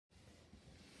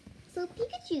So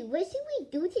Pikachu, what should we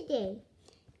do today?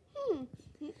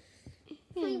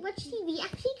 Can we watch TV?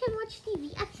 Actually, can watch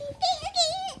TV. Actually,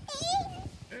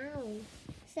 ow.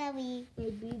 Sorry. My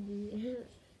boo-boo.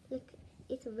 Look,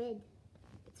 it's red.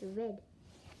 It's red.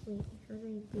 Wait, how do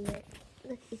I do it?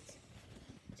 Look, it's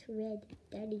red.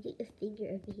 Daddy, get your finger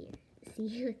over here.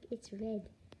 See, look, it's red.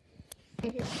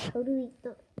 And it's totally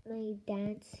not my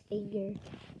dad's finger.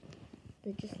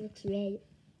 It just looks red.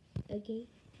 Okay?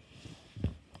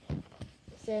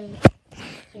 So,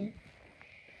 yeah.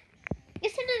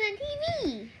 It's not on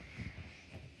TV!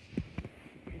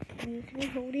 Can we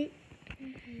hold it?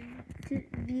 To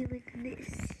be like this.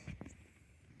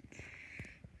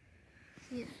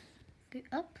 Yeah. Go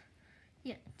up.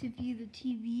 Yeah, to view the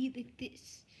TV like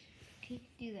this. Okay,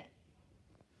 do that.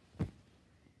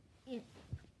 Yeah.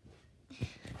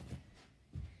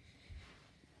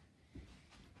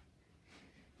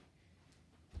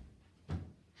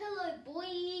 Hello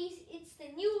boys, it's the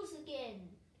news again.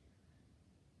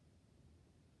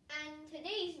 And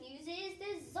today's news is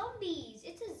there's zombies.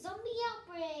 It's a zombie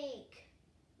outbreak.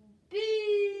 Boo!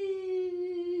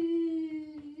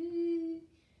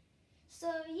 So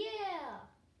yeah,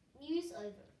 news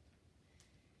over.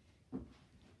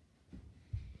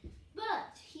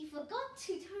 But he forgot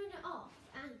to turn it off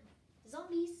and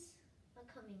zombies are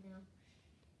coming now.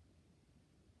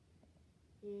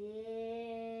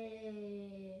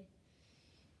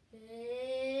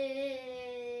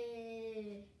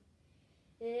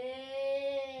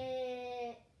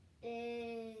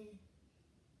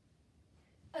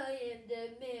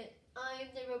 I am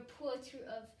the reporter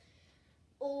of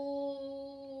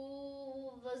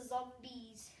all the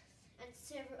zombies and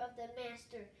several of the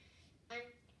master, and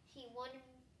he wanted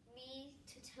me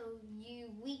to tell you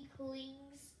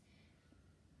weaklings,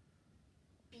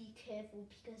 be careful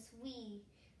because we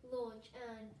launch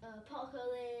an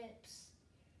apocalypse.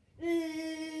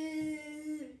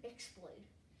 Explode.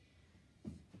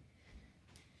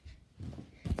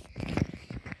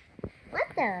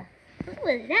 What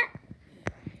was that?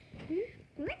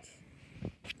 What?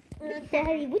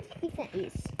 Daddy, what do you think that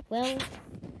is? Well,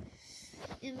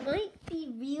 it might be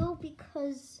real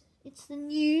because it's the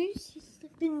news. It's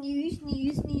like the news.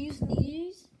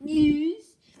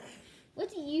 What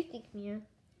do you think, Mia?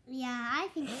 Yeah, I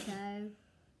think so.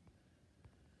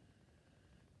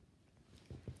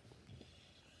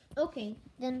 Okay,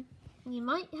 then we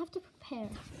might have to prepare.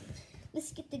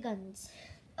 Let's get the guns.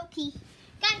 Okay.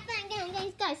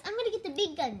 Guys, I'm gonna get the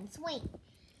big guns. Wait.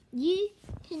 You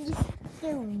can just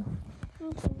film.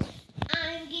 I'm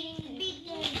getting the big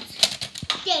guns.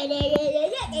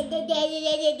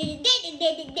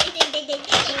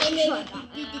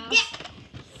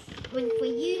 One for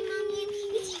you, Mommy and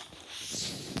Pikachu.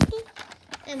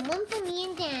 And one for me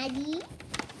and Daddy.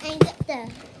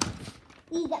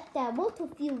 We got the motor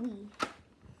fury.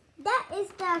 That is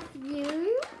the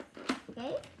fury.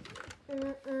 Okay.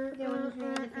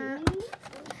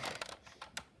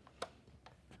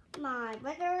 My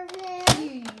brother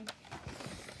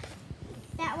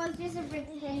That was just a brick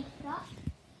shot.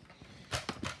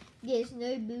 There's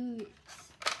no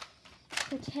bullets.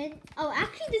 Pretend. Oh,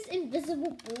 actually, there's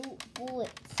invisible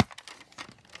bullets.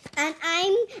 And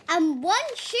I'm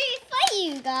one shoot for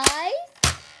you guys.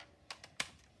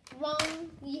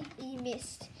 Wrong. You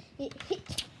missed. It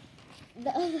hit the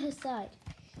other side.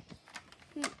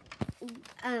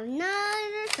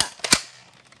 Another shot.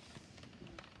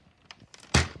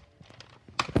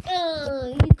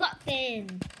 Oh, you got them.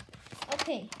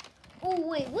 Okay. Oh,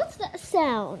 wait. What's that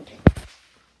sound?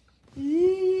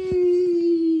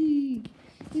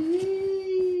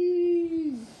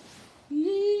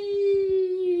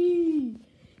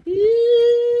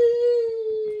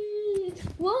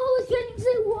 Whoa, it's getting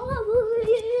so wobbly.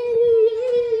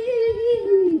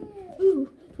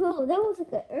 Oh, that was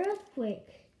like an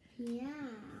earthquake. Yeah.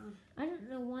 I don't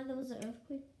know why there was an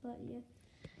earthquake, but yeah.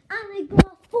 And I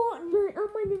got Fortnite on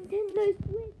my Nintendo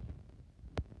Switch.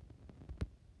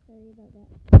 Sorry about that.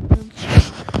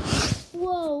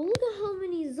 Whoa, look at how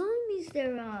many zombies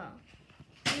there are.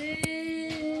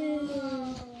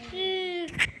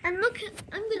 And look,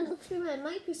 I'm going to look through my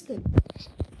microscope.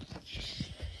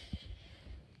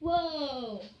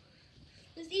 Whoa,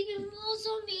 there's even more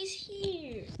zombies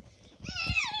here.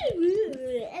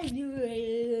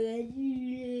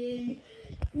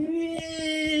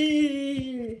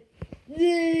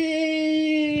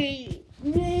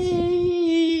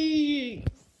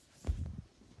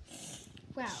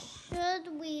 Wow. Should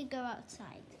we go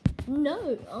outside?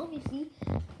 No, obviously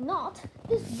not.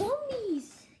 There's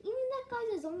zombies. Even that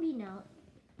guy's a zombie now.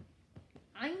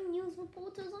 I'm news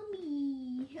reporter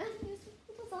zombie. I'm news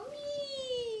reporter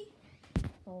zombie.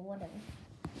 Oh, whatever.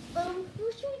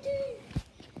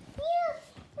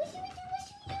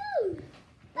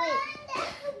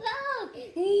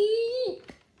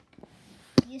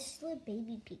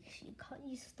 baby pig, so you can't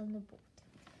use Thunderbolt.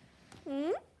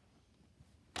 Hmm?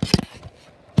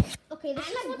 Okay, let's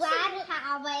I'm a watch glad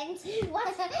haven't.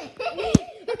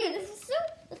 Okay,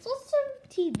 let's watch some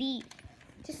TV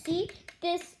to see if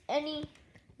there's any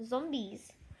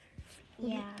zombies.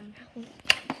 Yeah.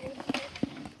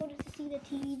 Hold it to see the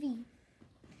TV.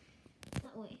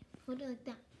 That way. Hold it like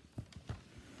that.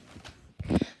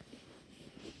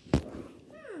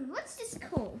 What's this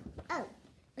called? Oh,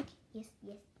 okay. Yes.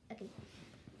 Okay.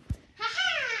 Ha!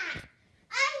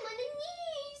 I'm on the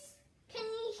news. Can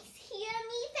you hear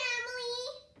me, family?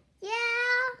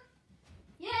 Yeah.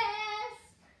 Yes.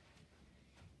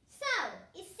 So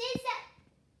it says that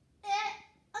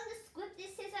on the script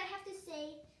it says I have to say,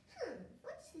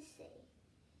 what does this say?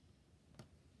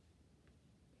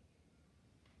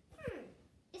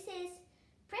 It says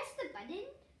press the button.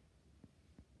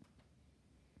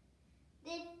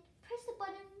 Then press the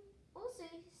button also,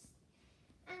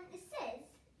 and it says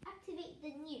activate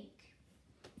the nuke.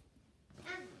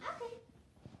 Okay.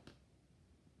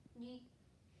 Nuke.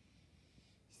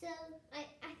 So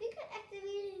I think I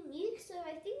activated a nuke, so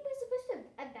I think we're supposed to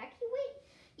evacuate.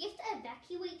 You have to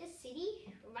evacuate the city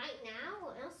right now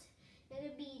or else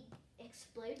it'll be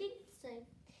exploding. So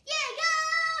yeah,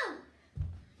 go!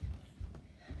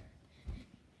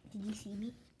 Did you see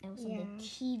me? I was on the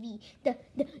TV. The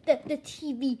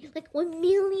TV. Like 1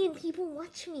 million people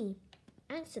watch me.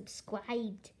 I'm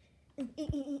subscribed.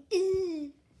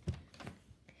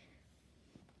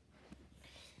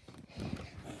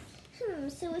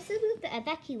 So we're supposed to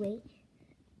evacuate.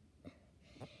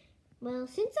 Well,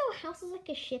 since our house is like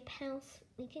a ship house,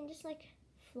 we can just like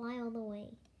fly all the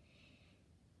way.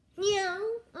 Yeah.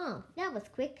 Oh, that was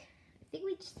quick. I think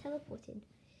we just teleported.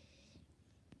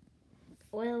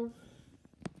 Well,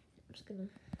 I'm just gonna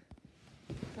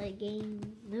play a game.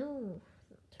 No,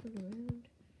 turn around.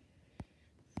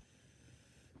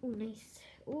 Oh, nice.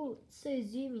 Oh, it's so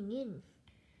zooming in.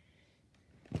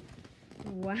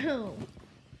 Wow.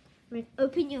 Like,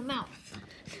 open your mouth.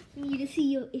 We need to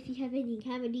see if you have any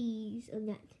cavities on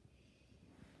that.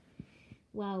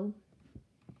 Wow.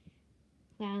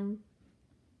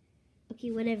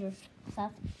 Okay, whatever.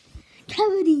 Stop.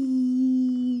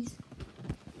 Cavities.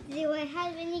 Do I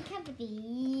have any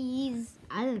cavities?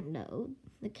 I don't know.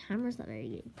 The camera's not very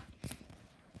good.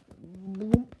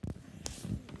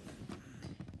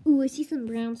 Ooh, I see some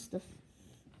brown stuff.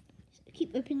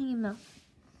 Keep opening your mouth.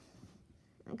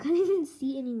 I can't even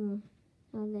see anymore.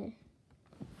 Oh, there.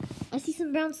 I see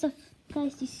some brown stuff.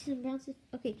 Guys, do you see some brown stuff?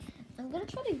 Okay, I'm gonna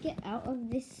try to get out of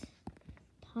this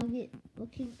target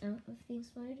looking out of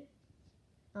things mode.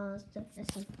 Oh, that's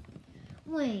it.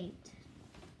 Wait.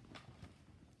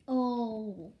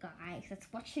 Oh, guys, let's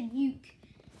watch the nuke.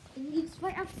 The nuke's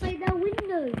right outside our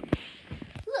window.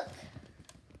 Look.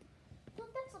 No,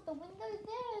 that's not the window.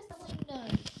 There's the window.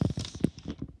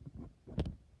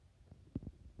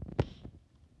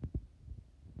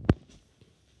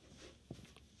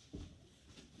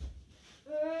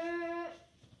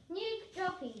 Nuke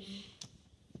dropping.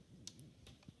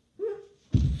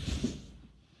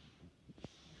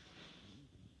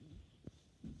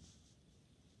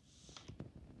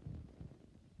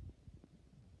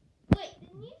 Wait, the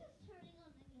nuke is turning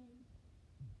on again.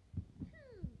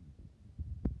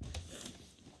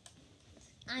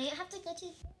 I have to go to.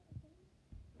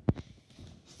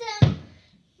 So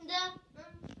the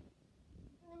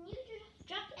nuke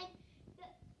dropped and the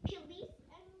police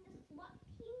and the SWAT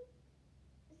team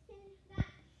said that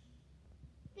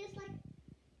there's like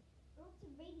lots of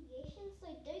radiation, so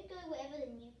don't go wherever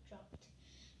the nuke dropped.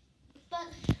 But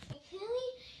it clearly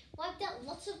wiped out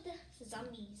lots of the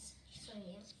zombies. So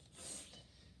yeah.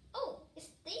 Oh,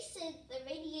 they said the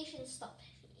radiation stopped.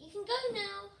 You can go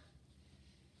now.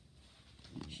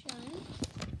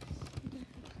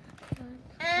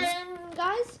 And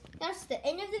guys, that's the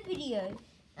end of the video.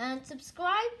 And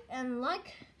subscribe and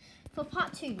like for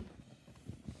part 2.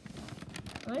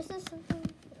 Or is there something?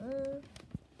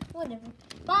 Whatever.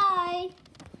 Bye.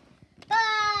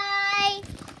 Bye.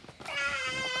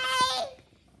 Bye.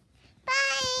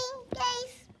 Bye,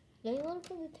 guys. Do you want to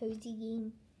play the Toesy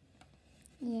game?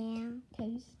 Yeah.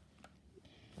 Toes.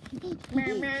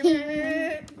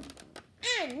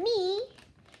 And me.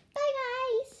 Bye, guys.